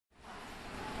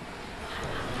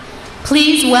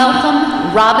Please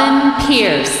welcome Robin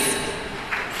Pierce.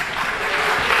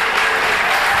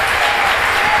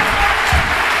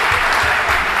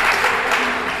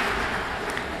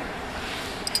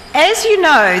 As you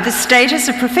know, the status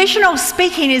of professional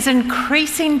speaking is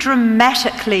increasing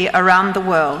dramatically around the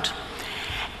world.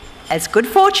 As good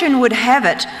fortune would have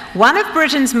it, one of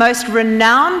Britain's most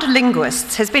renowned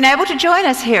linguists has been able to join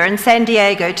us here in San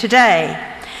Diego today.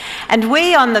 And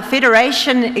we on the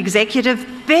Federation Executive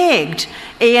begged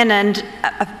Ian and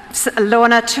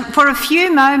Lorna for a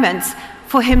few moments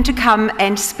for him to come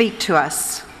and speak to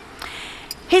us.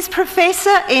 He's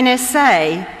Professor Ennis,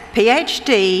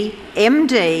 PhD,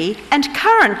 MD, and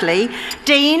currently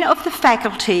Dean of the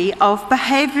Faculty of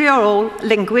Behavioural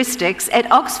Linguistics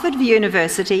at Oxford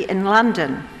University in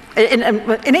London,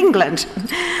 in England.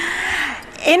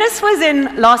 Ennis was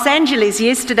in Los Angeles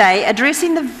yesterday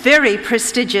addressing the very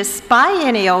prestigious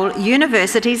biennial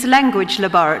university's language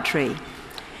laboratory.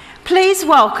 Please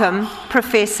welcome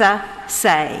Professor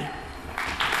Say.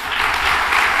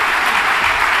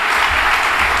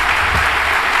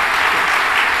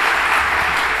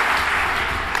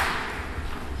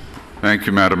 Thank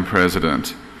you, Madam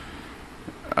President.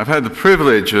 I've had the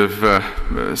privilege of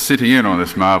sitting in on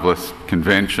this marvellous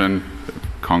convention,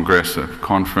 congress,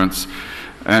 conference,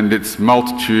 and its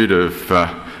multitude of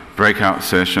breakout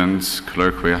sessions,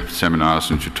 colloquia, seminars,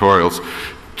 and tutorials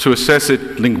to assess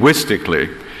it linguistically.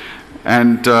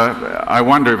 And I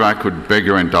wonder if I could beg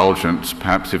your indulgence,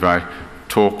 perhaps if I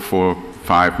talk for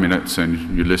 5 minutes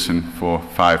and you listen for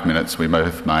 5 minutes, we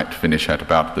both might finish at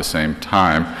about the same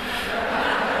time.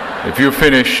 If you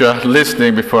finish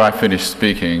listening before I finish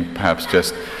speaking, perhaps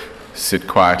just sit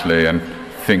quietly and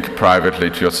think privately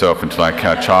to yourself until I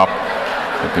catch up.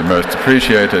 Would be most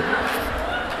appreciated.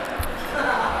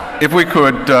 If we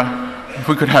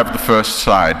could have the first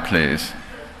slide, please.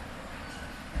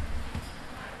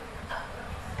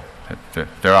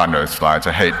 There are no slides.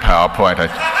 I hate PowerPoint.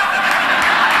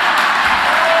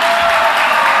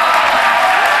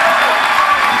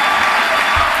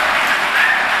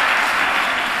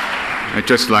 I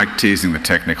just like teasing the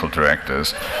technical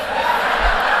directors.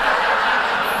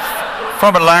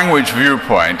 From a language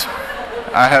viewpoint,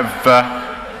 I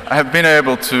have been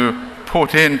able to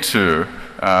put into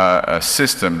a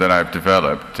system that I've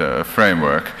developed, a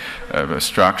framework, a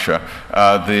structure,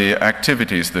 the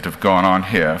activities that have gone on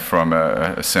here from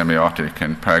a semiotic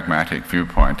and pragmatic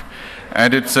viewpoint.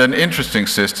 And it's an interesting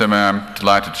system, and I'm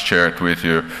delighted to share it with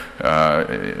you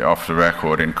off the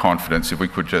record in confidence. If we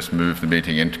could just move the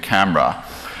meeting into camera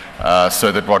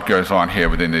so that what goes on here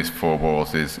within these four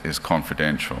walls is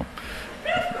confidential.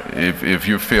 If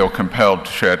you feel compelled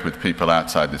to share it with people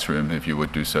outside this room, if you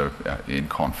would do so in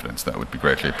confidence, that would be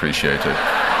greatly appreciated.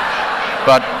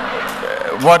 But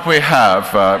what we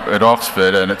have at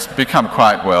Oxford, and it's become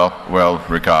quite well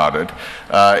regarded,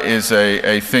 is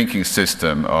a thinking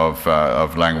system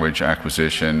of language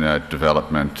acquisition,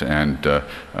 development, and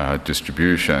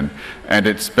distribution. And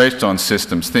it's based on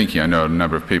systems thinking. I know a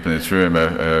number of people in this room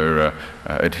are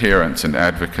adherents and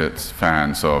advocates,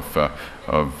 fans of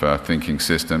thinking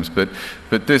systems. But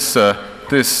this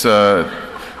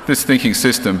thinking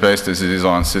system, based as it is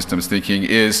on systems thinking,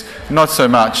 is not so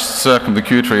much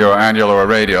circumlocutory or annual or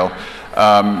radial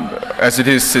as it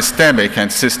is systemic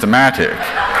and systematic,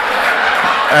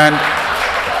 and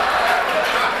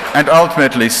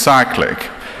ultimately cyclic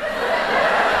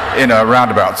in a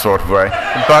roundabout sort of way.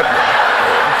 But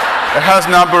it has a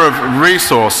number of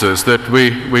resources that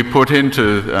we put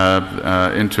into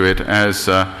it as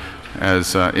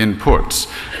inputs.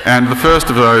 And the first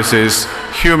of those is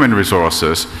human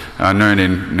resources, known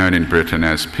in Britain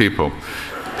as people.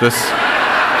 The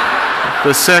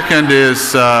second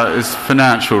is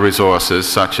financial resources,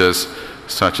 such as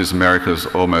America's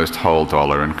almost whole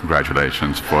dollar, and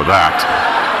congratulations for that.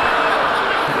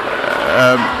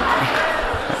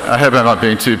 I hope I'm not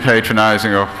being too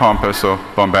patronizing or pompous or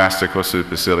bombastic or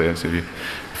supercilious. If you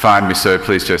find me so,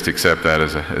 please just accept that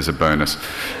as a bonus.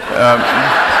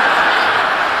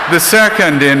 The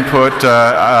second input,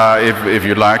 if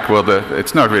you like, well,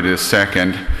 it's not really the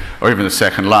second, or even the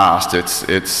second last.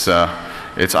 It's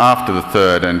after the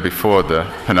third and before the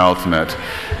penultimate.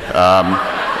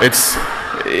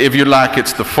 If you like,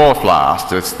 it's the fourth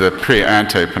last. It's the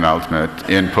pre-ante-penultimate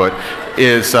input.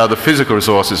 Is the physical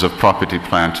resources of property,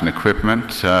 plant, and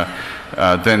equipment.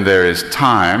 Then there is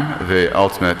time, the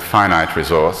ultimate finite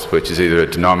resource, which is either a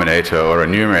denominator or a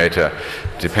numerator,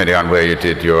 depending on where you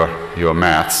did your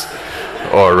maths,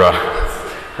 or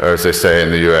as they say in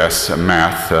the US,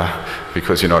 math,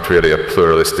 because you're not really a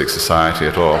pluralistic society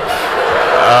at all.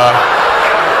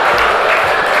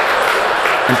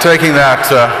 And taking that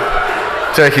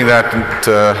taking that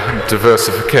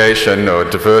diversification or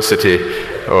diversity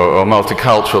or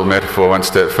multicultural metaphor one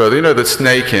step further, you know the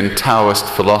snake in Taoist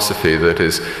philosophy that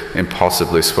is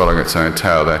impossibly swallowing its own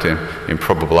tail, that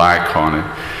improbable icon.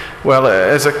 Well,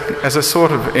 as a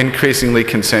sort of increasingly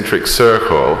concentric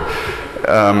circle,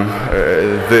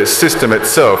 the system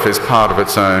itself is part of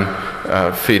its own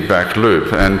feedback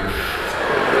loop. And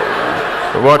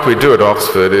what we do at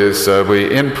Oxford is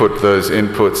we input those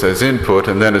inputs as input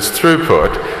and then as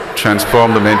throughput,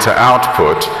 transform them into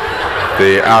output,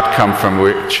 the outcome from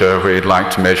which we'd like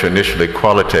to measure initially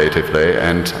qualitatively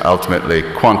and ultimately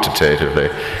quantitatively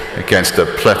against a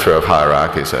plethora of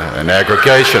hierarchies, an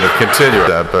aggregation of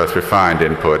continuous, both refined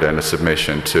input and a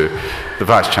submission to the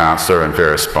Vice-Chancellor and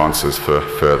various sponsors for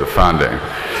further funding.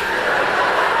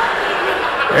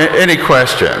 Any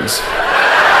questions?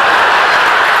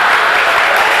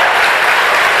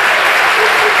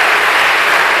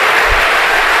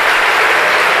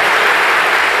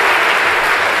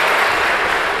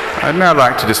 I'd now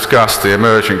like to discuss the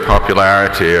emerging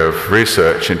popularity of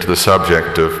research into the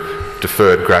subject of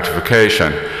deferred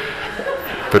gratification,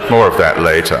 but more of that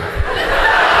later.